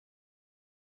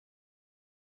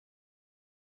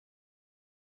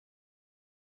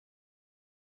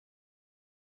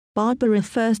Barbara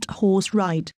first horse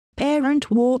ride. Parent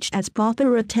watched as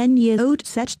Barbara 10-year-old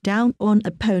sat down on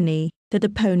a pony. The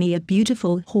pony, a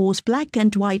beautiful horse, black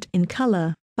and white in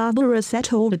color. Barbara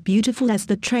sat all beautiful as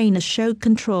the trainer showed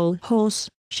control horse.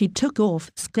 She took off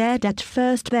scared at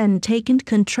first, then taking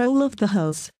control of the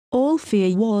horse. All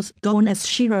fear was gone as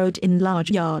she rode in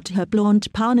large yard. Her blonde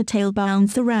ponytail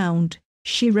bounced around.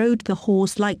 She rode the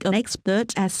horse like an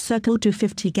expert as circled to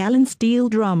 50-gallon steel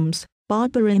drums.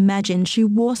 Barbara imagined she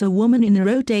was a woman in a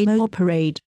rodeo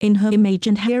parade. In her image,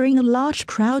 and hearing a large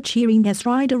crowd cheering as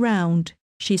ride around,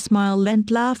 she smiled and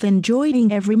laughed,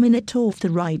 enjoying every minute of the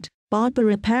ride.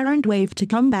 Barbara parent waved to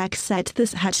come back, said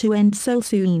this had to end so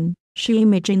soon. She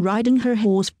imagined riding her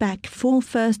horse back for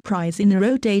first prize in a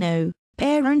rodeo.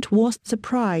 Parent was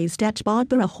surprised at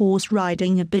Barbara horse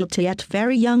riding ability at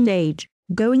very young age.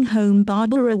 Going home,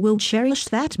 Barbara will cherish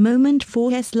that moment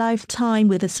for his lifetime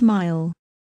with a smile.